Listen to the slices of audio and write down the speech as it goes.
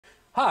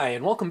Hi,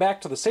 and welcome back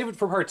to the Save It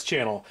for Parts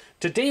channel.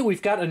 Today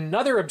we've got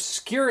another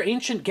obscure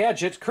ancient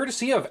gadget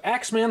courtesy of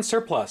AxMan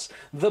Surplus,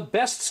 the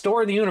best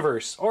store in the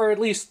universe, or at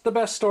least the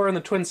best store in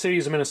the Twin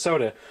Cities of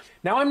Minnesota.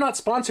 Now, I'm not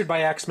sponsored by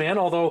AxMan,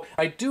 although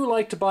I do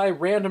like to buy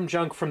random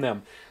junk from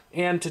them.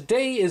 And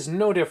today is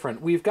no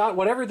different. We've got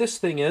whatever this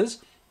thing is.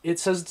 It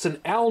says it's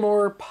an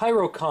Alnor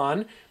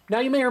Pyrocon. Now,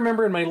 you may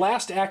remember in my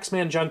last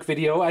AxMan junk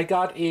video, I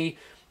got a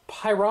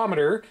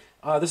pyrometer.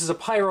 This is a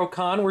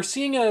Pyrocon. We're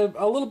seeing a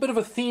little bit of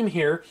a theme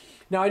here.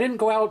 Now, I didn't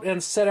go out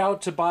and set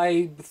out to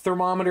buy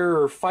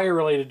thermometer or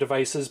fire-related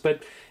devices,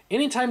 but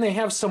anytime they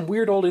have some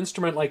weird old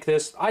instrument like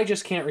this, I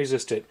just can't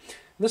resist it.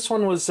 This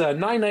one was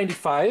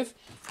 $9.95.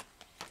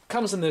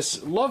 Comes in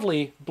this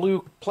lovely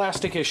blue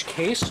plastic-ish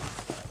case,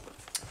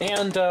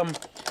 and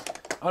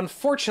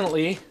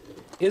unfortunately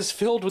is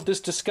filled with this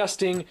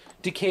disgusting,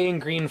 decaying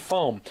green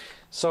foam.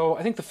 So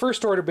I think the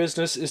first order of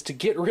business is to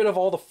get rid of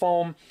all the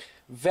foam,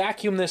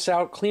 vacuum this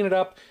out, clean it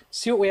up,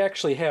 see what we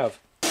actually have.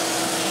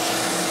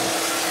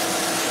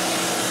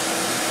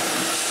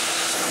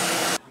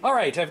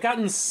 Alright, I've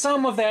gotten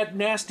some of that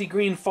nasty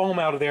green foam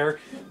out of there.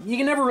 You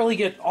can never really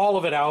get all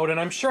of it out, and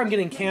I'm sure I'm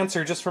getting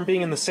cancer just from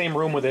being in the same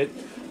room with it.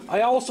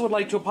 I also would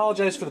like to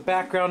apologize for the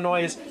background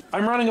noise.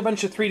 I'm running a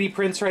bunch of 3D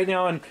prints right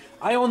now, and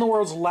I own the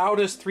world's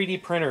loudest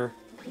 3D printer.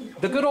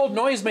 The good old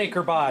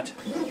Noisemaker bot.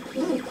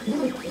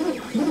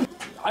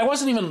 I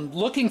wasn't even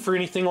looking for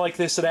anything like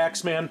this at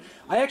AxMan.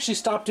 I actually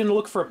stopped in to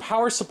look for a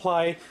power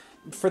supply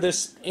for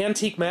this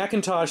antique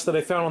Macintosh that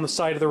I found on the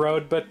side of the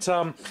road, but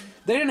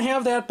they didn't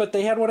have that, but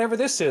they had whatever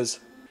this is.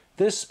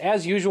 This,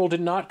 as usual,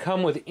 did not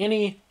come with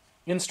any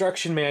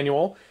instruction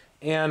manual,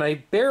 and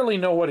I barely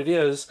know what it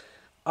is.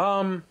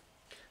 I'm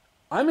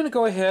going to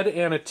go ahead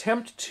and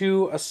attempt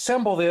to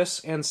assemble this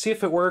and see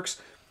if it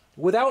works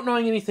without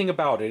knowing anything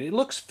about it. It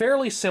looks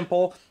fairly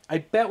simple. I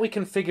bet we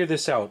can figure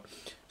this out.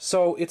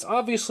 So it's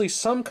obviously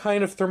some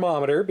kind of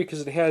thermometer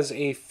because it has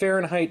a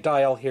Fahrenheit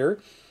dial here.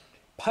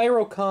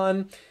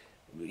 Pyrocon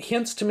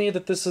hints to me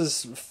that this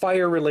is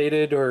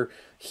fire-related or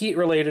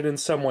heat-related in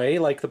some way,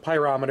 like the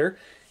pyrometer.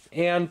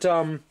 And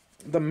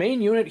the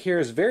main unit here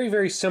is very,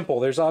 very simple.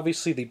 There's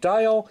obviously the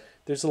dial,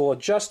 there's a little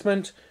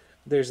adjustment,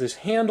 there's this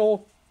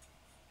handle,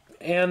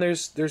 and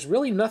there's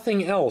really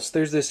nothing else.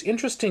 There's this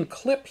interesting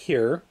clip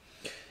here,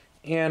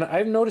 and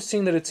I'm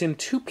noticing that it's in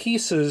two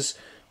pieces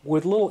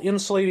with little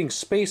insulating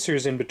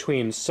spacers in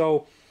between.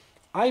 So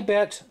I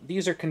bet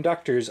these are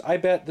conductors. I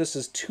bet this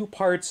is two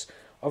parts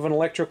of an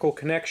electrical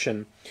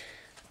connection.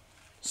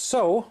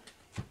 So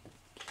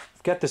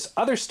I've got this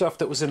other stuff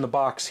that was in the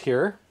box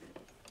here,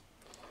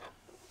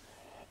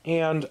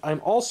 and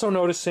I'm also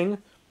noticing,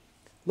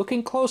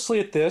 looking closely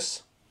at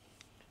this,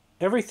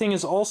 everything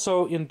is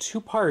also in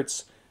two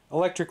parts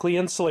electrically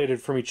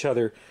insulated from each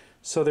other.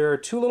 So there are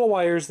two little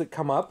wires that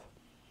come up.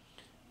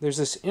 There's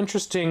this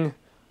interesting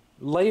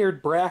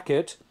layered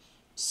bracket,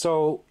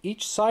 so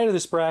each side of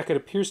this bracket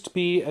appears to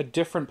be a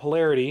different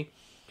polarity,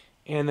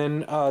 and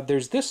then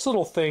there's this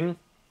little thing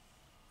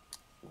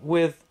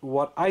with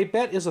what I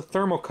bet is a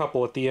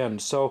thermocouple at the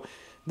end. So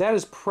that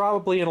is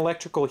probably an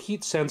electrical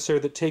heat sensor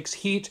that takes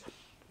heat,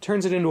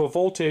 turns it into a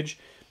voltage,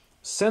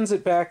 sends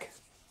it back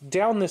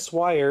down this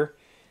wire,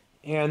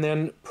 and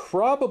then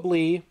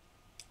probably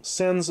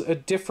sends a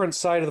different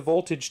side of the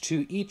voltage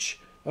to each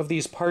of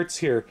these parts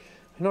here.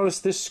 Notice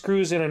this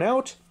screws in and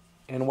out,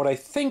 and what I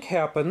think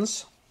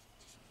happens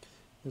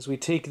is we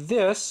take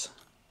this,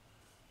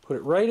 put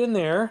it right in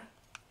there,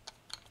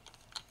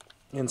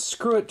 and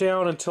screw it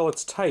down until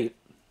it's tight.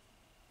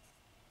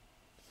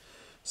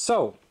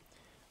 So,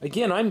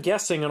 again, I'm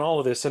guessing on all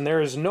of this, and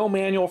there is no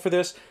manual for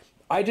this.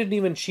 I didn't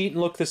even cheat and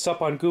look this up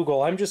on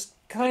Google. I'm just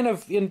kind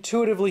of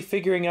intuitively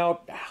figuring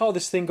out how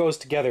this thing goes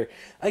together.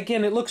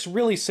 Again, it looks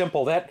really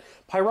simple. That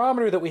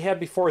pyrometer that we had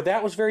before,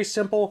 that was very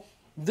simple.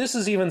 This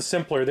is even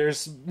simpler.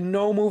 There's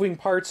no moving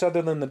parts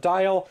other than the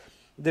dial.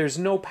 There's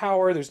no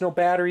power. There's no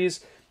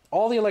batteries.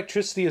 All the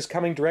electricity is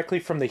coming directly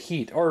from the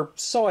heat, or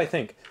so I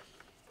think.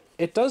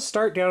 It does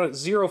start down at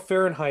 0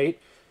 Fahrenheit.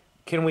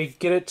 Can we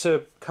get it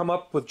to come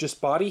up with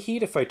just body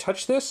heat if I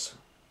touch this?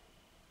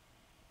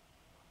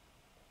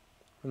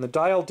 And the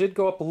dial did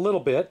go up a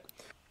little bit.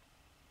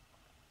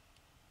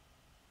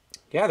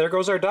 Yeah, there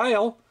goes our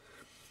dial.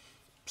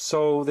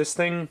 So this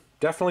thing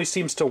definitely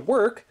seems to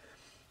work,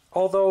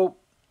 although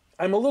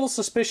I'm a little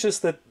suspicious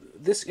that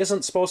this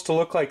isn't supposed to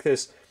look like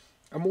this.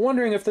 I'm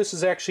wondering if this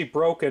is actually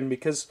broken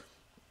because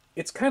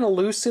it's kind of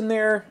loose in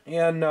there,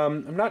 and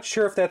I'm not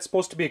sure if that's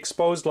supposed to be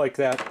exposed like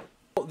that.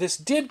 This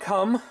did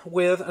come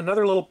with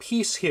another little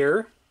piece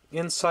here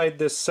inside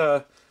this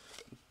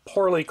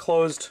poorly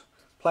closed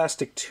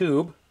plastic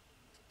tube.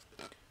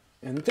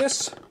 And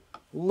this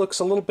looks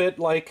a little bit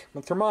like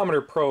a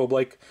thermometer probe,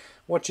 like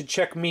what you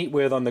check meat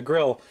with on the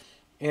grill.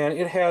 And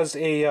it has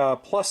a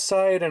plus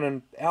side and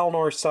an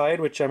Alnor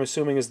side, which I'm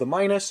assuming is the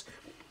minus.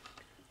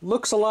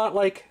 Looks a lot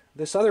like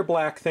this other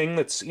black thing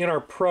that's in our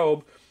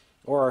probe,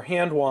 or our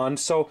hand wand.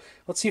 So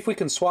let's see if we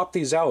can swap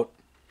these out.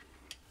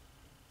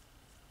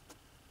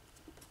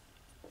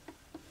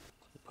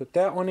 Put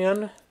that one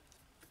in.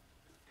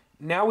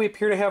 Now we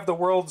appear to have the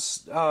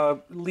world's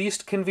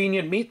least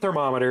convenient meat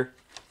thermometer.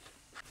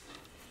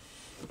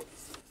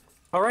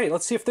 Alright,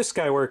 let's see if this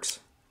guy works.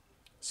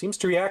 Seems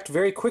to react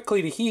very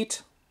quickly to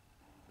heat.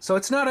 So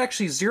it's not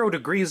actually 0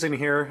 degrees in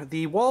here.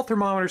 The wall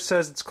thermometer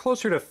says it's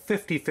closer to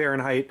 50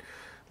 Fahrenheit.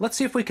 Let's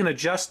see if we can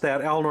adjust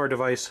that Alnor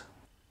device.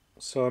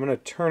 So I'm going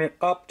to turn it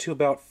up to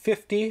about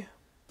 50.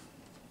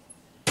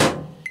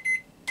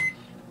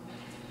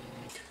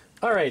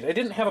 Alright, I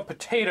didn't have a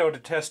potato to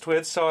test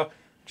with, so I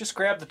just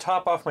grabbed the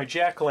top off my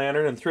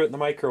jack-o'-lantern and threw it in the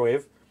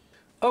microwave.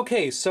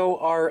 Okay, so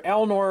our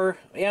Alnor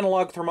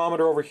analog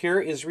thermometer over here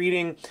is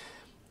reading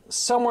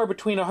somewhere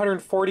between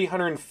 140 and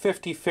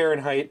 150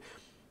 Fahrenheit.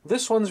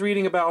 This one's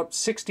reading about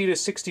 60 to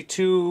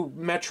 62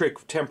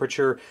 metric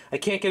temperature. I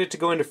can't get it to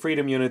go into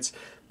freedom units,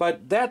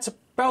 but that's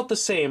about the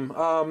same.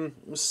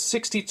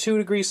 62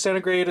 degrees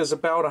centigrade is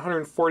about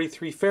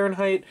 143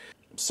 Fahrenheit.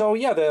 So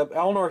yeah, the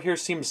Alnor here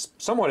seems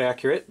somewhat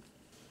accurate.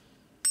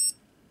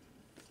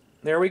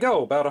 There we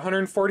go, about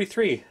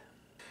 143.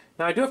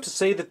 Now I do have to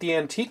say that the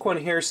antique one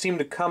here seemed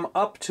to come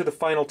up to the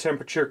final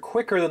temperature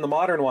quicker than the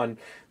modern one.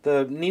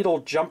 The needle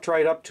jumped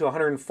right up to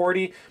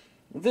 140.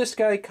 This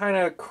guy kind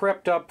of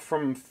crept up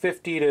from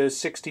 50 to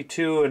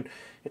 62, and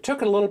it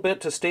took a little bit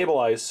to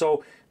stabilize.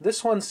 So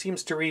this one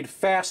seems to read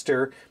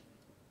faster,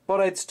 but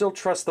I'd still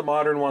trust the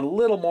modern one a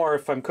little more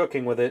if I'm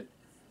cooking with it.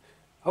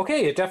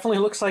 Okay, it definitely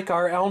looks like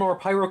our Alnor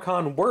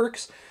Pyrocon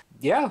works.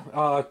 Yeah,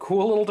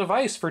 cool little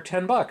device for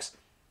 10 bucks.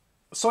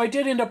 So I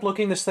did end up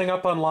looking this thing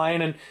up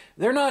online, and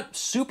they're not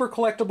super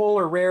collectible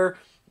or rare.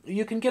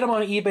 You can get them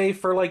on eBay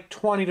for like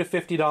 $20 to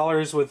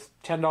 $50 with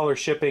 $10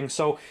 shipping,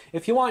 so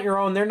if you want your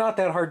own, they're not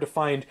that hard to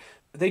find.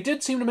 They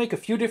did seem to make a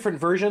few different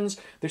versions.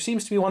 There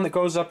seems to be one that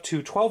goes up to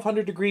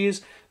 1200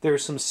 degrees.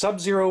 There's some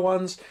sub-zero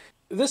ones.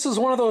 This is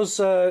one of those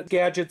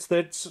gadgets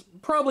that's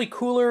probably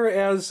cooler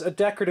as a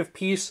decorative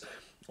piece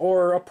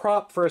or a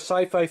prop for a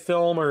sci-fi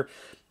film, or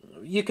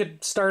you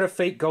could start a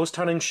fake ghost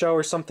hunting show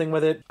or something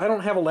with it. I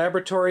don't have a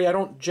laboratory. I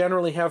don't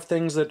generally have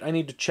things that I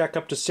need to check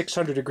up to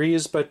 600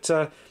 degrees, but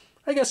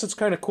I guess it's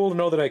kind of cool to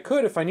know that I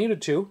could if I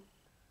needed to.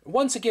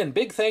 Once again,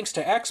 big thanks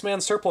to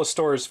AxMan Surplus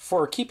stores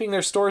for keeping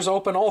their stores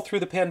open all through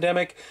the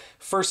pandemic,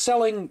 for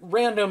selling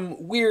random,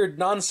 weird,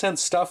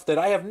 nonsense stuff that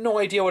I have no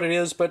idea what it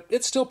is, but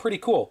it's still pretty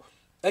cool.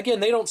 Again,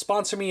 they don't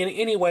sponsor me in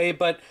any way,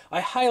 but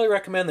I highly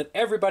recommend that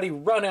everybody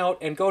run out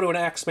and go to an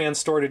AxMan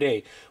store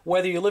today.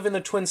 Whether you live in the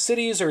Twin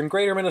Cities or in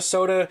Greater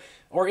Minnesota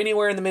or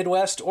anywhere in the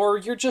Midwest, or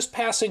you're just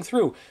passing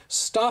through,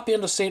 stop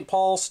into St.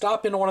 Paul,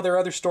 stop into one of their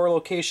other store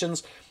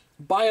locations,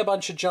 buy a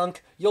bunch of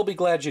junk. You'll be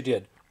glad you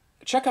did.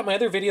 Check out my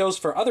other videos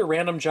for other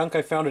random junk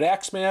I found at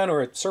AxMan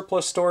or at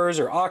surplus stores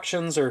or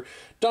auctions or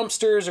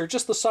dumpsters or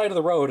just the side of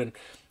the road, and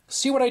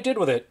see what I did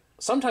with it.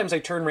 Sometimes I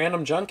turn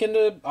random junk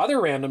into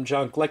other random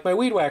junk, like my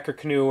weed whacker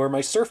canoe or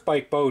my surf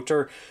bike boat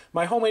or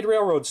my homemade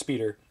railroad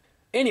speeder.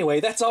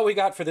 Anyway, that's all we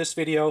got for this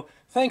video.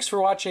 Thanks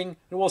for watching,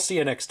 and we'll see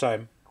you next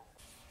time.